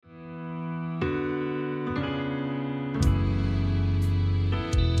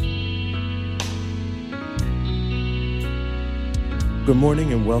Good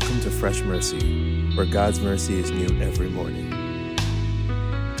morning and welcome to Fresh Mercy, where God's mercy is new every morning.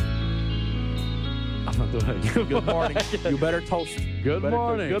 I'm not doing it. Good morning. You better toast. Good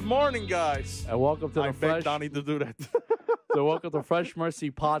morning. Good morning, guys. And welcome to I the begged Fresh. Donnie to do that. So welcome to Fresh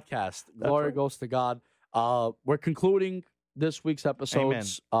Mercy podcast. Glory right. goes to God. We're concluding this week's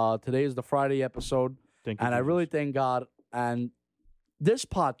episodes. Today is the Friday episode, Thank you, and I Jesus. really thank God. And this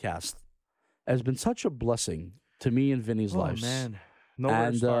podcast has been such a blessing to me and Vinny's lives. man. Nowhere to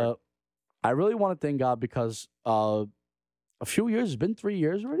And start. I really want to thank God because a few years, it's been 3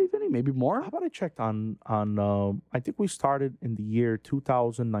 years already, Vinny, maybe more. How about I checked on I think we started in the year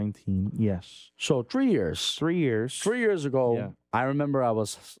 2019. Yes. So 3 years. 3 years. 3 years ago, Yeah. I remember I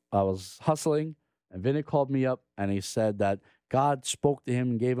was hustling, and Vinny called me up, and he said that God spoke to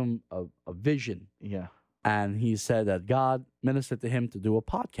him and gave him a vision, Yeah. and he said that God ministered to him to do a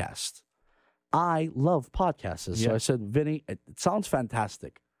podcast. I love podcasts, so Yeah. I said, Vinny, it sounds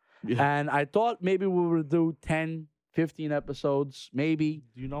fantastic. Yeah. And I thought maybe we would do 10, 15 episodes, maybe.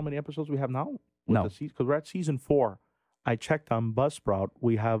 Do you know how many episodes we have now? No. Because we're at season 4. I checked on Buzzsprout.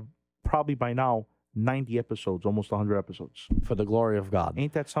 We have probably by now 90 episodes, almost 100 episodes. For the glory of God.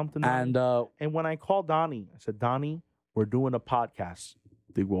 Ain't that something? Donnie? And when I called Donnie, I said, Donnie, we're doing a podcast.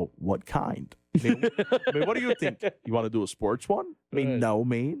 They go, what kind? I mean, what do you think? You want to do a sports one? I mean, Right. no,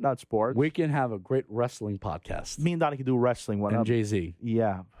 me, not sports. we can have a great wrestling podcast. Me and Donnie can do wrestling one. And Jay-Z.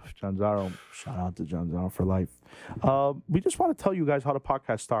 Yeah, John Zaro. Shout out to John Zaro for life. We just want to tell you guys how the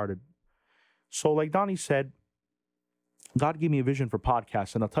podcast started. So, like Donnie said, God gave me a vision for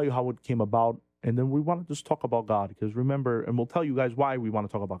podcasts, and I'll tell you how it came about. And then we want to just talk about God, because remember, and we'll tell you guys why we want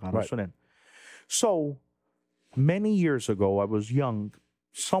to talk about God. Right. Listen in. So, many years ago, I was young.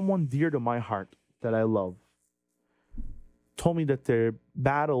 Someone dear to my heart that I love told me that they're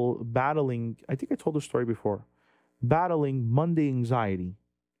battling. I think I told the story before. Battling Monday anxiety.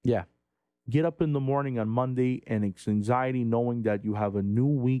 Yeah. Get up in the morning on Monday and it's anxiety knowing that you have a new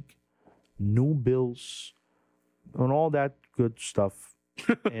week, new bills, and all that good stuff.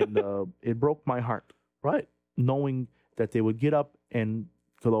 And it broke my heart Right. knowing that they would get up and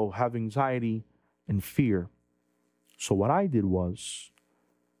have anxiety and fear. So what I did was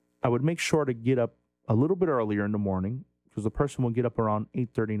I would make sure to get up a little bit earlier in the morning, because the person would get up around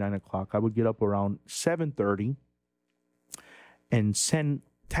 8:30, 9 o'clock. I would get up around 7:30 and send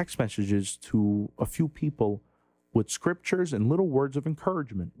text messages to a few people with scriptures and little words of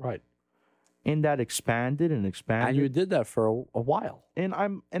encouragement. Right. And that expanded and expanded. And you did that for a while. And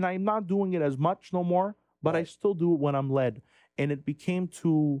I'm not doing it as much no more, but I Right. still do it when I'm led. And it became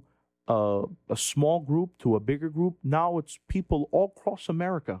to a small group to a bigger group. Now it's people all across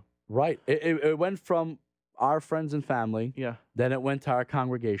America. Right. It went from our friends and family, Yeah, then it went to our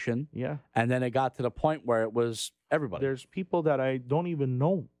congregation, yeah. and then it got to the point where it was everybody. There's people that I don't even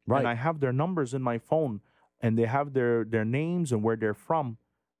know, Right. and I have their numbers in my phone, and they have their names and where they're from.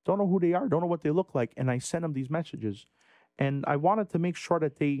 Don't know who they are, don't know what they look like, and I send them these messages. And I wanted to make sure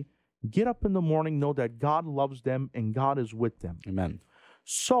that they get up in the morning, know that God loves them and God is with them. Amen.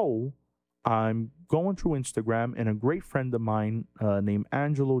 So I'm going through Instagram, and a great friend of mine named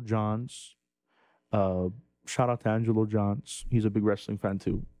Angelo Johns. Shout out to Angelo Johns. He's a big wrestling fan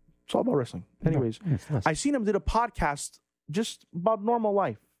too. It's all about wrestling. Anyways, I seen him did a podcast just about normal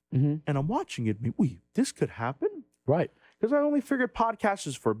life, Mm-hmm. and I'm watching it. Wait, this could happen? Right. Because I only figured podcasts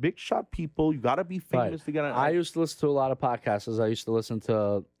is for big shot people. You got to be famous Right. to get on. I used to listen to a lot of podcasts. I used to listen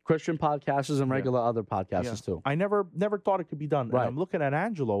to Christian podcasts and regular other podcasts Yeah. too. I never thought it could be done. Right. And I'm looking at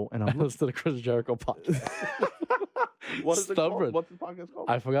Angelo, and I I'm looking. listened to the Chris Jericho podcast. What is it called? Stubborn. What's the podcast called?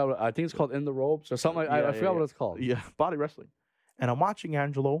 I forgot. I think it's called In the Ropes or something. I forgot what it's called. Yeah, body wrestling. And I'm watching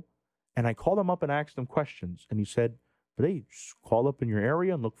Angelo, and I called him up and asked him questions. And he said, hey, just call up in your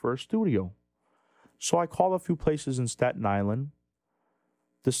area and look for a studio. So I called a few places in Staten Island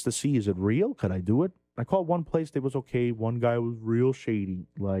just to see, is it real? Could I do it? I called one place, they was okay. One guy was real shady.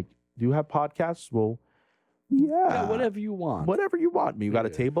 Like, do you have podcasts? Well, Yeah, whatever you want. Whatever you want. You got a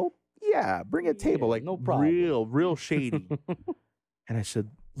Yeah. table? Yeah, bring a table. Yeah, Like, no problem. real shady. And I said,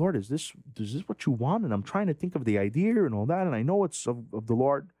 Lord, is this what you want? And I'm trying to think of the idea and all that. And I know it's of the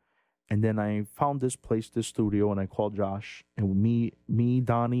Lord. And then I found this place, this studio, and I called Josh. And me,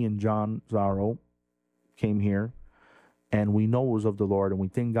 Donnie, and John Zaro came here. And we know it was of the Lord. And we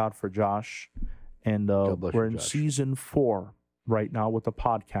thank God for Josh. And God bless we're you, in Josh. season 4 right now with the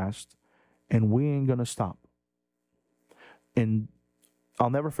podcast. And we ain't going to stop. And I'll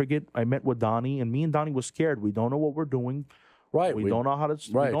never forget, I met with Donnie, and me and Donnie was scared. We don't know what we're doing. Right. We don't know how to.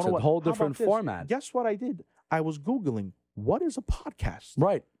 Right, We don't it's know a what, whole how about different this? format. Guess what I did? I was Googling, what is a podcast?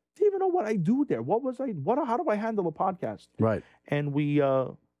 Right. didn't even know what I do there. How do I handle a podcast? Right. And we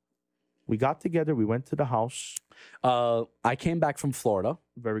got together. We went to the house. I came back from Florida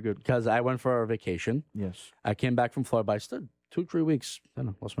Very good. because I went for a vacation. Yes. I came back from Florida, but I stood 2-3 weeks. I don't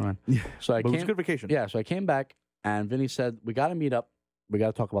know, lost my mind. Yeah. So I But it was came. a good vacation. Yeah, so I came back, and Vinny said, we got to meet up. We got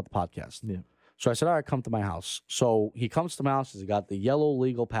to talk about the podcast. Yeah. So I said, all right, come to my house. So he comes to my house. He's got the yellow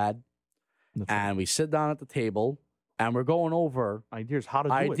legal pad, That's right. and we sit down at the table, and we're going over Ideas how to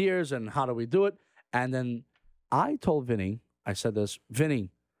do it. ideas and how do we do it. And then I told Vinny, I said this,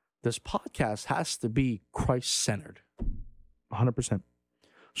 Vinny, this podcast has to be Christ-centered. 100%.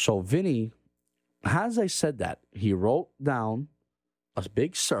 So Vinny, as I said that, he wrote down a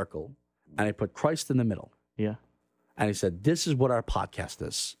big circle, and he put Christ in the middle. Yeah. And he said, this is what our podcast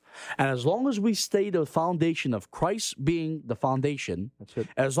is. And as long as we stay the foundation of Christ being the foundation, That's it.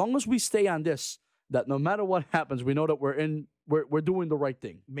 as long as we stay on this, that no matter what happens, we know that we're doing the right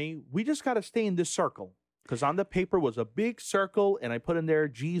thing. We just got to stay in this circle, because on the paper was a big circle, and I put in there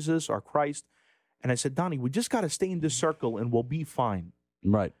Jesus or Christ. And I said, Donnie, we just got to stay in this circle and we'll be fine.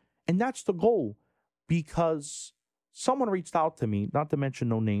 Right. And that's the goal, because someone reached out to me, not to mention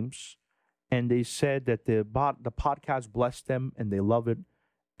no names, and they said that the podcast blessed them and they love it.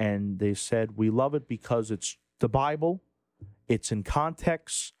 And they said, we love it because it's the Bible, it's in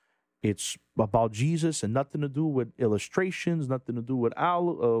context, it's about Jesus, and nothing to do with illustrations, nothing to do with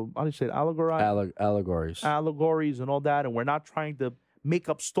allegories and all that. And we're not trying to make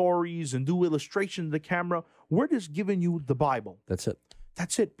up stories and do illustrations to the camera. We're just giving you the Bible. That's it.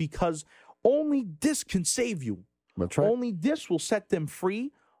 That's it, because only this can save you. That's right. Only this will set them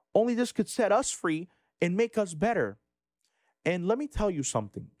free. Only this could set us free and make us better. And let me tell you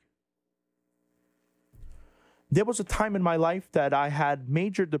something. There was a time in my life that I had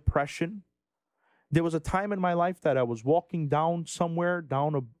major depression. There was a time in my life that I was walking down somewhere,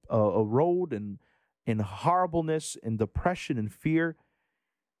 down a road, and in horribleness and depression and fear.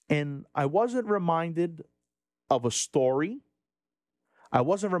 And I wasn't reminded of a story. I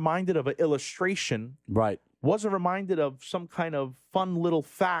wasn't reminded of an illustration. Right. Wasn't reminded of some kind of fun little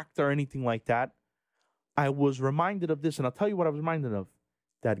fact or anything like that. I was reminded of this, and I'll tell you what I was reminded of.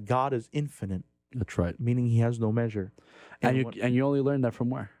 That God is infinite, That's right. meaning he has no measure. And when- you only learned that from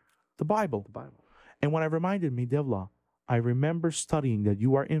where? the Bible. The Bible. And when I reminded me, Devla, I remember studying that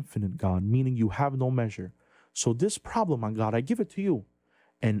you are infinite, God, meaning you have no measure. So this problem, on God, I give it to you.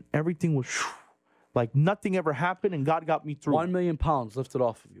 And everything was like nothing ever happened, and God got me through. 1 million pounds lifted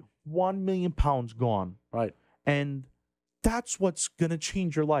off of you. 1 million pounds gone. Right. And that's what's going to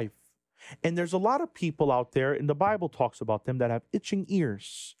change your life. And there's a lot of people out there, and the Bible talks about them, that have itching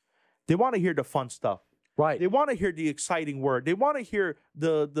ears. They want to hear the fun stuff. Right. They want to hear the exciting word. They want to hear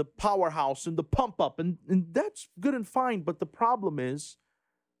the powerhouse and the pump up. And that's good and fine. But the problem is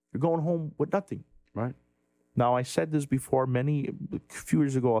you're going home with nothing. Right. Now, I said this before a few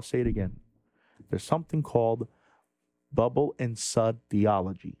years ago. I'll say it again. There's something called bubble and sud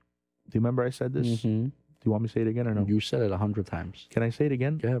theology. Do you remember I said this? Mm-hmm. Do you want me to say it again or no? You said it 100 times. Can I say it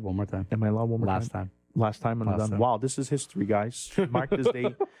again? Go ahead, one more time. Am I allowed one more Last time? time. Last time I'm Last done. time. Wow, this is history, guys. Mark this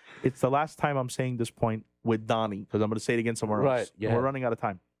day. It's the last time I'm saying this point with Donnie, because I'm going to say it again somewhere Right, else. yeah. And we're running out of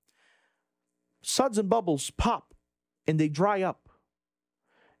time. Suds and bubbles pop, and they dry up.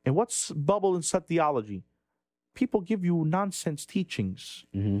 And what's bubble and sud theology? People give you nonsense teachings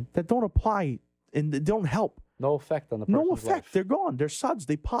Mm-hmm. that don't apply and they don't help. No effect on the person's No effect. life. They're gone. They're suds.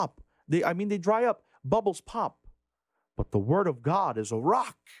 They pop. They dry up. Bubbles pop. But the word of God is a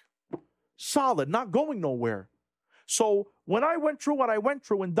rock. Solid, not going nowhere. So when I went through what I went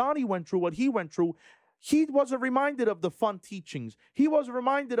through, and Donnie went through what he went through, he wasn't reminded of the fun teachings. He wasn't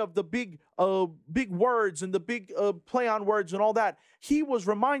reminded of the big words and the big play on words and all that. He was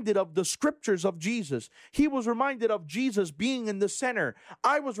reminded of the scriptures of Jesus. He was reminded of Jesus being in the center.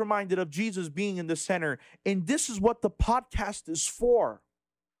 I was reminded of Jesus being in the center. And this is what the podcast is for.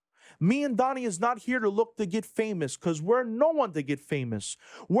 Me and Donnie is not here to look to get famous, because we're no one to get famous.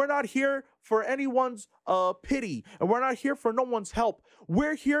 We're not here for anyone's pity, and we're not here for no one's help.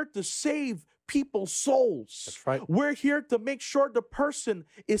 We're here to save people's souls. That's right. We're here to make sure the person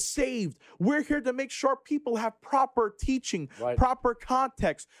is saved. We're here to make sure people have proper teaching, Right. proper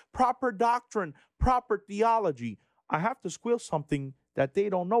context, proper doctrine, proper theology. I have to squeal something that they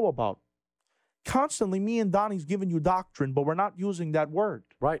don't know about. Constantly, me and Donnie's giving you doctrine, but we're not using that word.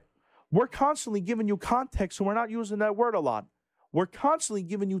 Right. We're constantly giving you context, and we're not using that word a lot. We're constantly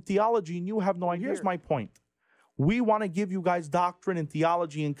giving you theology, and you have no idea. Here's my point. We want to give you guys doctrine and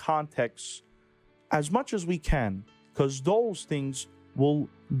theology and context as much as we can, because those things will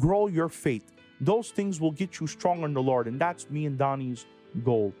grow your faith. Those things will get you stronger in the Lord, and that's me and Donnie's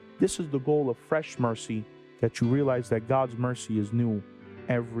goal. This is the goal of Fresh Mercy, that you realize that God's mercy is new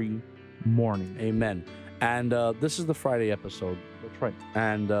every morning. Amen. And this is the Friday episode. That's right.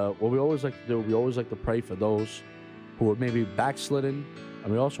 And what we always like to do, we always like to pray for those who are maybe backslidden.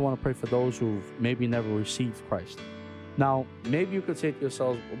 And we also want to pray for those who've maybe never received Christ. Now, maybe you could say to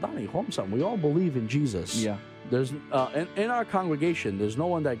yourselves, well, Donnie, hold on something. We all believe in Jesus. Yeah. There's in our congregation, there's no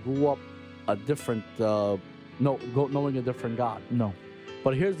one that grew up a different, knowing a different God. No.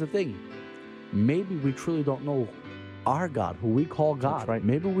 But here's the thing. Maybe we truly don't know our God, who we call God. That's right.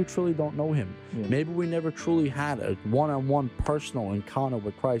 Maybe we truly don't know him. Yeah. Maybe we never truly had a one-on-one personal encounter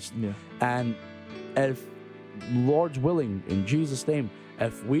with Christ. Yeah. And if Lord's willing, in Jesus' name,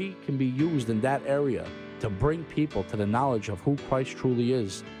 if we can be used in that area to bring people to the knowledge of who Christ truly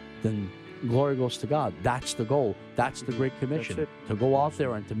is, then glory goes to God. That's the goal. That's the Great Commission. That's to go out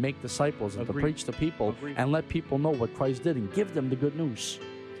there and to make disciples and Agreed. to preach to people Agreed. and let people know what Christ did and give them the good news.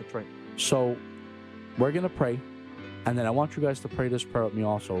 That's right. So we're going to pray. And then I want you guys to pray this prayer with me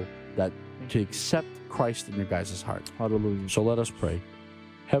also, that to accept Christ in your guys' heart. Hallelujah. So let us pray.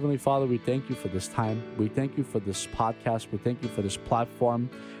 Heavenly Father, we thank you for this time. We thank you for this podcast. We thank you for this platform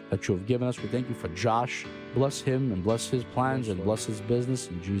that you have given us. We thank you for Josh. Bless him and bless his plans Yes, and Lord. bless his business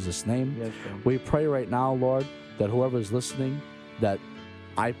in Jesus' name. Yes, Lord. We pray right now, Lord, that whoever is listening, that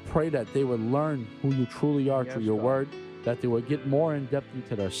I pray that they would learn who you truly are Yes, through your God. word, that they would get more in depth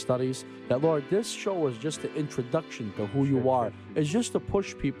into their studies. That, Lord, this show is just an introduction to who you are. It's just to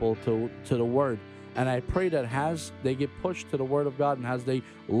push people to the word. And I pray that as they get pushed to the word of God and as they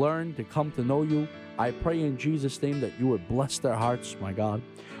learn to come to know you, I pray in Jesus' name that you would bless their hearts, my God.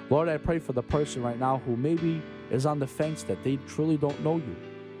 Lord, I pray for the person right now who maybe is on the fence, that they truly don't know you.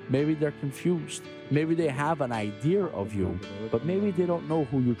 Maybe they're confused. Maybe they have an idea of you, but maybe they don't know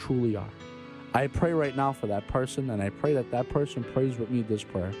who you truly are. I pray right now for that person, and I pray that that person prays with me this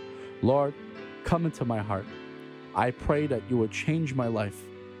prayer. Lord, come into my heart. I pray that you would change my life.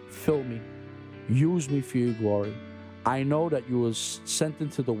 Fill me. Use me for your glory. I know that you was sent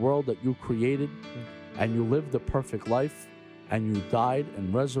into the world that you created, and you lived a perfect life, and you died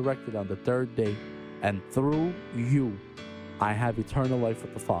and resurrected on the third day. And through you, I have eternal life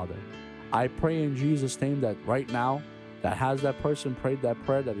with the Father. I pray in Jesus' name that right now, that has that person prayed that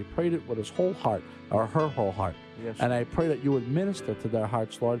prayer, that he prayed it with his whole heart, or her whole heart. Yes, And I pray that you would minister to their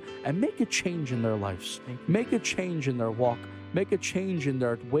hearts, Lord, and make a change in their lives. Thank you. Make a change in their walk. Make a change in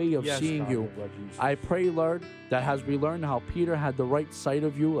their way of Yes, seeing God, you. Lord Jesus. I pray, Lord, that as we learn how Peter had the right sight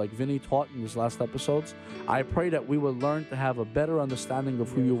of you, like Vinny taught in his last episodes, I pray that we would learn to have a better understanding of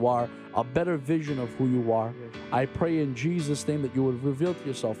who you are, a better vision of who you are. I pray in Jesus' name that you would reveal to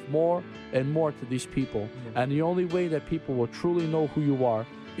yourself more and more to these people. And the only way that people will truly know who you are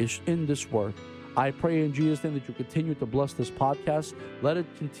is in this word. I pray in Jesus' name that you continue to bless this podcast. Let it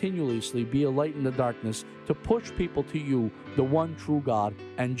continuously be a light in the darkness to push people to you, the one true God,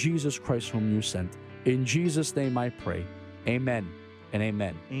 and Jesus Christ whom you sent. In Jesus' name I pray. Amen and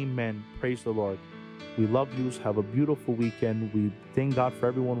amen. Amen. Praise the Lord. We love you. Have a beautiful weekend. We thank God for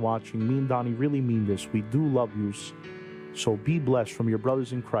everyone watching. Me and Donnie really mean this. We do love you. So be blessed from your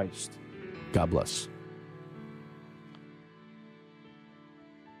brothers in Christ. God bless.